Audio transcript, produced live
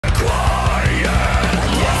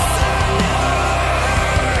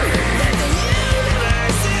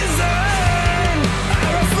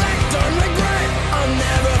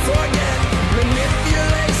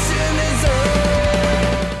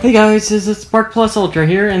Hey guys, this is Spark Plus Ultra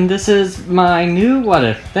here, and this is my new What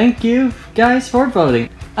If. Thank you guys for voting.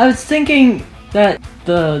 I was thinking that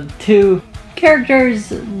the two characters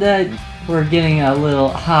that were getting a little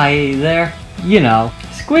high there, you know,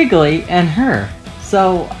 Squiggly and her.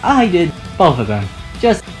 So I did both of them,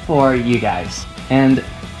 just for you guys. And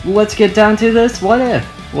let's get down to this What If.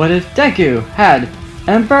 What if Deku had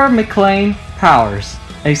Ember McLain powers,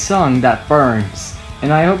 a song that burns?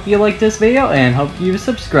 And I hope you like this video and hope you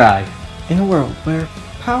subscribe. In a world where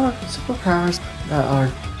superpowers that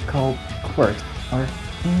are called quirks are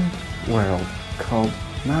in a world called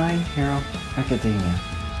My Hero Academia.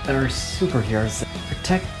 There are superheroes that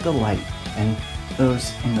protect the light, and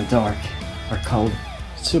those in the dark are called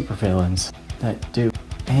supervillains that do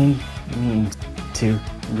any means to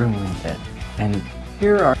ruin it. And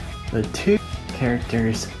here are the two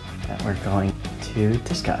characters that we're going to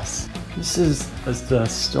discuss. This is the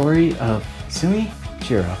story of Sumi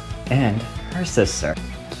Jiro and her sister,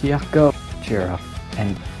 Kyoko Jiro.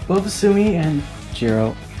 And both Sumi and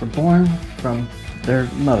Jiro were born from their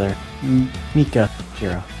mother, Mika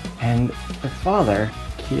Jiro. And their father,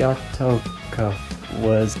 Kyotoko,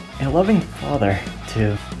 was a loving father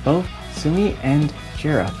to both Sumi and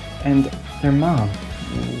Jiro. And their mom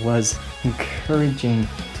was encouraging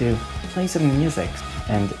to play some music.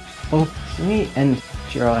 And both Sumi and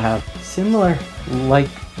Jiro have similar like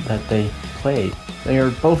that they played. They are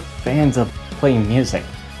both fans of playing music.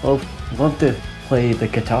 Both love to play the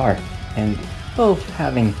guitar, and both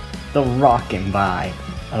having the rockin' vibe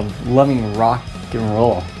of loving rock and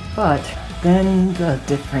roll. But then the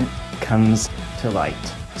difference comes to light.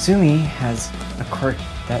 Sumi has a quirk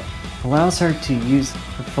that allows her to use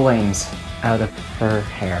the flames out of her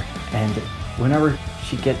hair, and whenever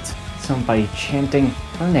she gets somebody chanting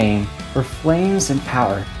her name, her flames and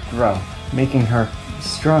power grow, making her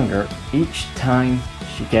stronger each time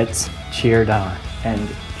she gets cheered on. And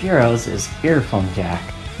Jiro's is earphone jack,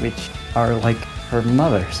 which are like her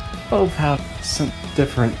mother's. Both have some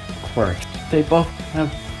different quirks. They both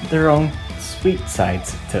have their own sweet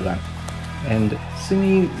sides to them. And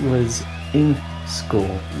Sumi was in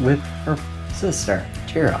school with her sister,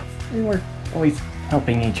 Jiro. They were always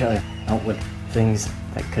helping each other out with things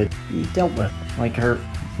that could be dealt with, like her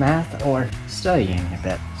math or studying a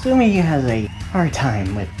bit. Sumi has a hard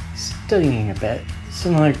time with studying a bit,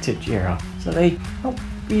 similar to Jiro, so they help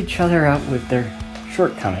each other out with their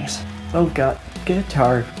shortcomings. Both got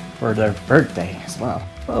guitar for their birthday as well.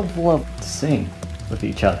 Both love to sing with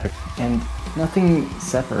each other, and nothing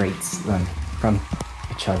separates them from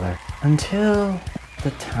each other until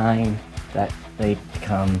the time that they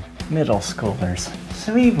become middle schoolers.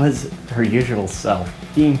 Sumi was her usual self,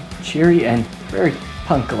 being cheery and very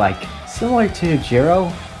punk-like, similar to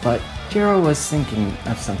Jiro, but Jiro was thinking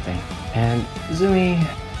of something. And Sumi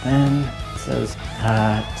then says,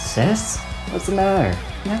 sis? What's the matter?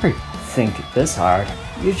 Never think this hard.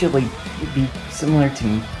 Usually you'd be similar to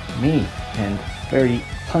me, and very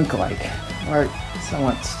punk-like, or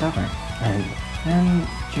somewhat stubborn. And then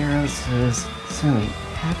Jiro says, Sumi,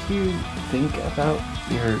 have you think about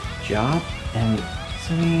your job? And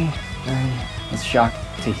Sumi was shocked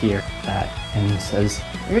to hear that and says,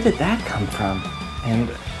 where did that come from? And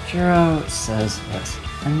Jiro says, yes,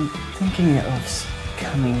 I'm thinking of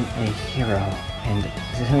becoming a hero. And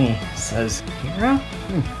Sumi says, hero?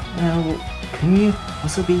 Well, can you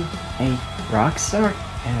also be a rock star?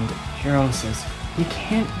 And Jiro says, you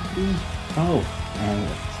can't be both. And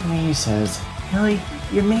Sumi says, really?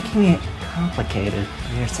 You're making it complicated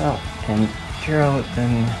for yourself. And Jiro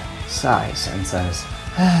then sighs and says,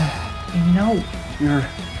 you know your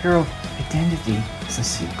hero identity is a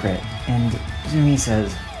secret. And Sumi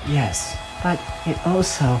says, yes, but it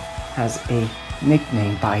also has a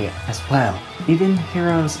nickname by it as well. Even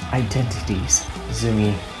heroes' identities,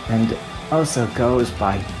 Sumi, and also goes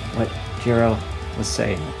by what Jiro was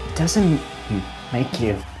saying. It doesn't make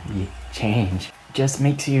you change, it just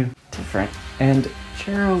makes you different. And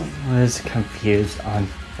Jiro was confused on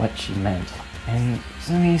what she meant. And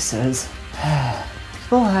Sumi says,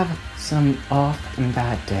 people have some off and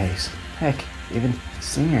bad days. Heck, even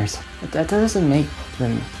seniors. But that doesn't make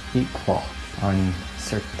them equal on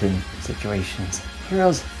certain situations.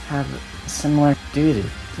 Heroes have a similar duty,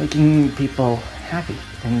 making people happy.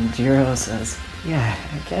 And Jiro says, yeah,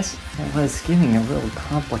 I guess I was getting a little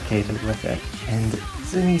complicated with it. And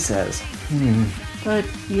Sumi says, but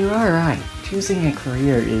you are right. Choosing a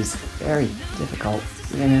career is very difficult,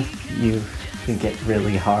 even if you can get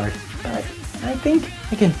really hard. But I think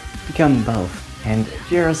I can become both. And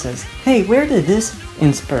Jiro says, hey, where did this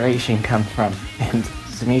inspiration come from? And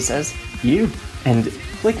Sumi says, you. And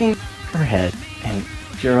clicking her head, and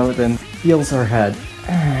Jiro then feels her head.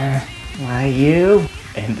 Why you?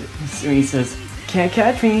 And Sumi says, can't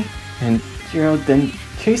catch me. And Jiro then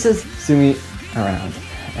chases Sumi around.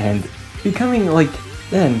 And becoming like,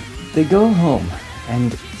 then they go home.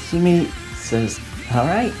 And Sumi says,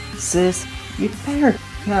 alright, sis, you'd better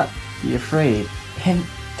not be afraid. And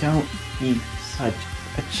don't be such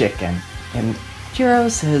a chicken. And Jiro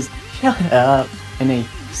says, shut up, in a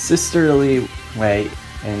sisterly way,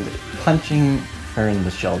 and punching her in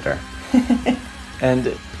the shoulder.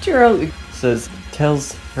 And Jiro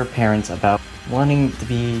tells her parents about wanting to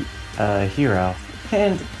be a hero,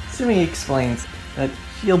 and Sumi explains that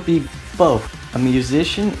she'll be both a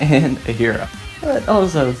musician and a hero, but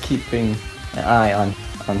also keeping an eye on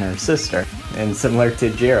her sister, and similar to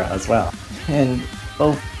Jiro as well. And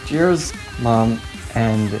both Jiro's mom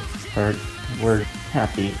and her were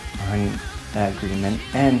happy on that agreement,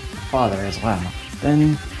 and father as well.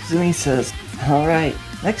 Then Sumi says, alright,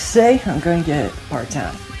 next day I'm going to get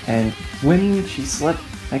part-time. And when she slept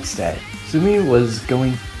next day, Sumi was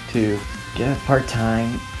going to get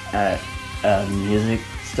part-time at a music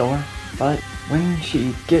store, but when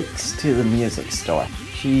she gets to the music store,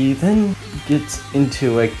 she then gets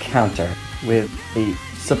into a counter with a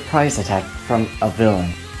surprise attack from a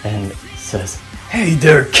villain and says, hey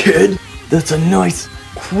there, kid! That's a nice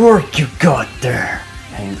quirk you got there!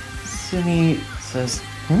 And Sumi says,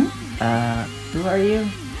 who are you?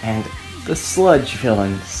 And the sludge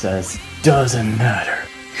villain says, doesn't matter,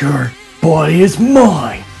 your body is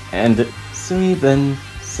mine! And Sumi then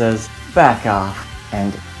says, back off,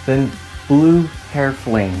 and then blue hair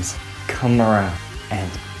flames come around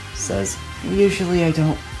and says, usually I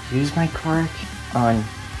don't use my quirk on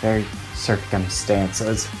very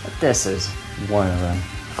circumstances, but this is one of them.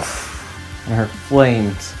 And her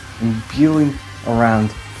flames imbuing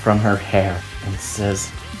around from her hair and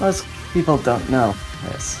says, most people don't know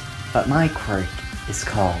this, but my quirk is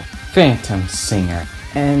called Phantom Singer.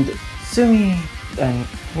 And Sumi then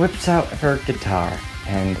whips out her guitar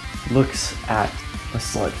and looks at the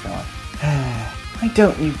sludge villain. Why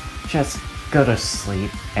don't you just go to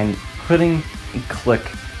sleep? And putting a click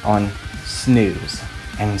on snooze.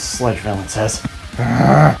 And sludge villain says,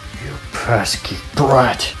 you pesky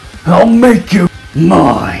brat, I'll make you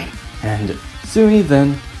mine! And Sumi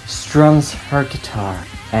then strums her guitar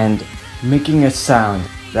and making a sound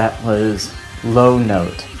that was low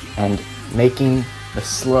note and making the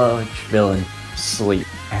sludge villain sleep.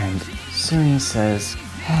 And Sumi says,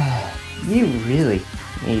 you really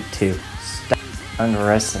need to stop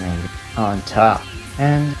underestimating on top.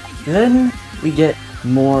 And then we get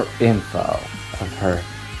more info of her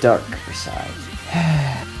darker side.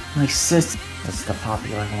 My sis is the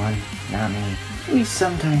popular one, not me. We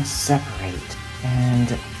sometimes separate,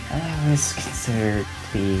 and I was considered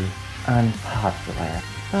to be unpopular,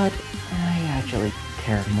 but I actually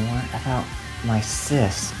care more about my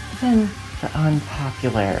sis than the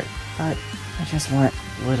unpopularity. But I just want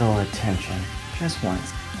little attention, just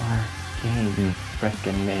once, or gain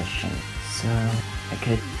recognition, so I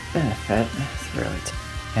could benefit through it.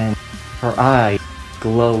 And her eyes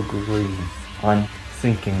glow green on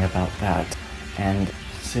thinking about that. And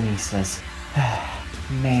Sumi says,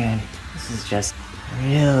 man, this is just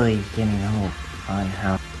really getting old on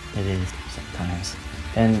how it is sometimes.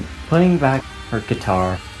 And putting back her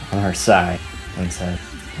guitar on her side and said,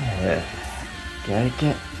 gotta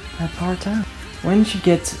get that part-time. When she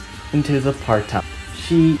gets into the part-time,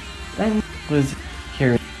 she then was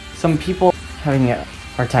hearing some people having a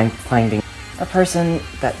hard time finding a person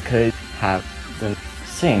that could have them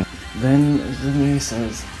sing. Then Sumi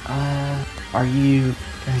says, are you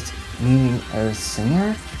guys needing a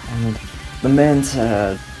singer? And the man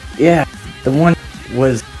said, yeah, the one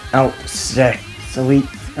was out sick, so we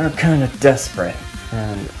are kind of desperate.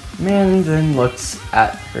 And the man then looks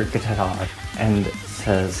at her guitar and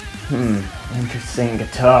says, interesting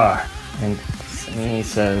guitar. And Sumi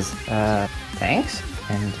says, thanks?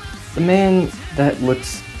 And the man that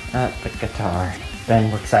looks at the guitar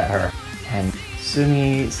then looks at her, and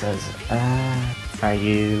Sumi says, are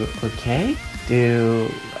you okay? Do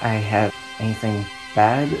I have anything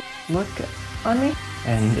bad look on me?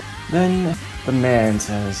 And then the man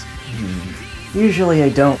says, usually I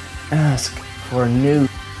don't ask for new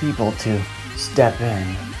people to step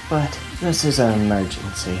in, but this is an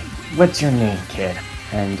emergency. What's your name, kid?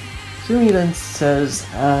 And Sumi then says,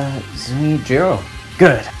 Sumi Jiro.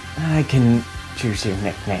 Good. I can choose your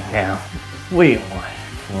nickname now. What do you want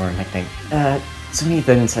for a nickname? Sumi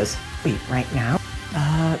then says, wait, right now?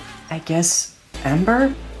 I guess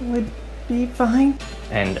Ember would be fine?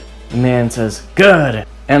 And the man says, good,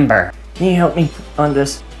 Ember. Can you help me on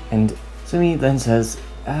this? And Sumi then says,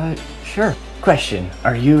 Sure. Question,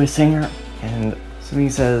 are you a singer? And Sumi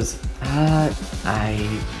says,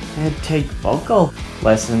 I did take vocal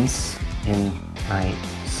lessons in my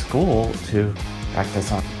school to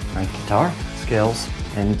practice on my guitar skills.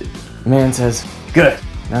 And the man says, good,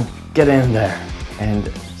 now get in there.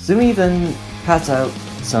 And Sumi then passes out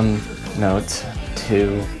some notes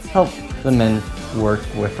to help the men work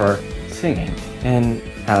with her singing and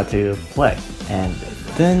how to play. And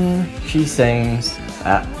then she sings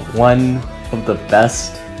one of the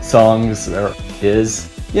best songs there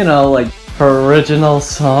is, you know, like her original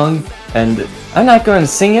song. And I'm not going to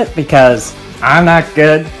sing it because I'm not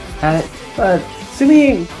good at it, but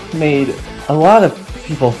Sumi made a lot of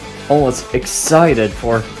people almost excited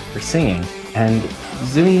for her singing. And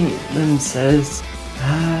Sumi then says,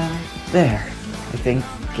 there, I think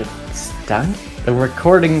it's done. The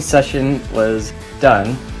recording session was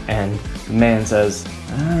done, and the man says,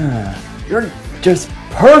 you're just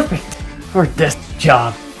perfect for this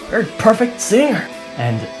job. You're a perfect singer.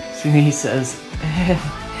 And Sumi says,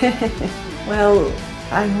 well,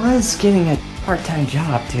 I was getting a part-time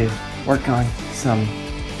job to work on some.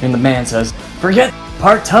 And the man says, forget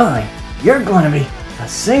part-time. You're going to be a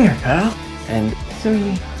singer, pal. And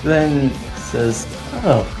Sumi then says,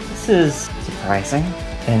 oh, this is surprising.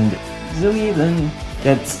 And Sumi then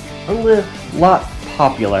gets a lot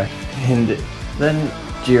popular. And then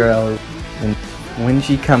Jiro, and when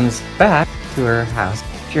she comes back to her house,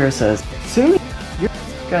 Jiro says, Sumi, you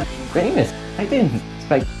got famous. I didn't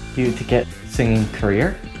expect you to get a singing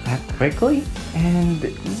career that quickly. And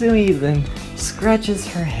Sumi then scratches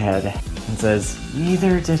her head and says,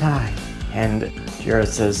 neither did I. And Jiro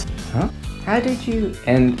says, huh? How did you?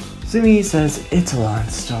 And Sumi says, it's a long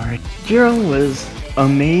story. Jiro was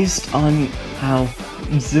amazed on how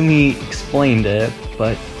Sumi explained it,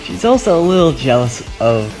 but she's also a little jealous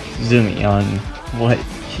of Sumi on what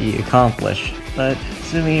she accomplished. But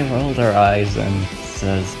Sumi rolled her eyes and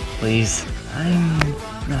says, please, I'm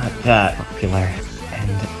not that popular.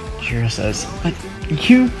 And Jiro says, but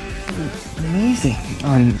you were amazing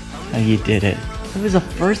on how you did it. It was a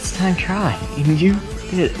first time try, and you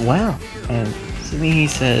did it well. And Sumi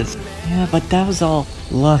says, yeah, but that was all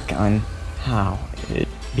luck on how it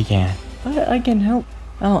began. But I can help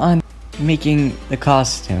out on making the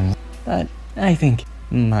costumes. But I think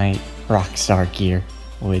my rockstar gear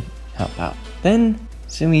would help out. Then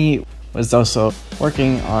Sumi was also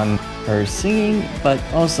working on her singing, but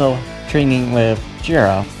also training with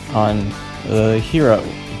Jiro on the hero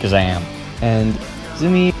exam. And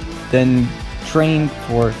Sumi then trained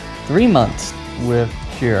for 3 months with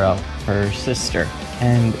Jiro, her sister,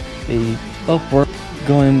 and they both were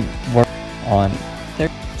going to work on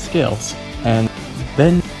their skills. And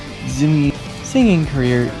then Sumi's singing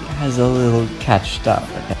career has a little catched up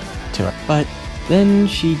to her. But then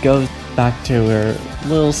she goes back to her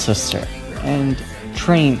little sister and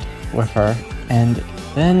trained with her, and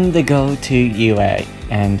then they go to UA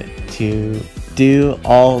and to do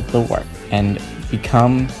all the work and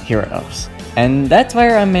become heroes. And that's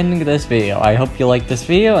where I'm ending this video. I hope you liked this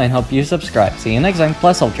video and hope you subscribe. See you next time.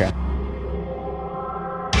 Plus Ultra.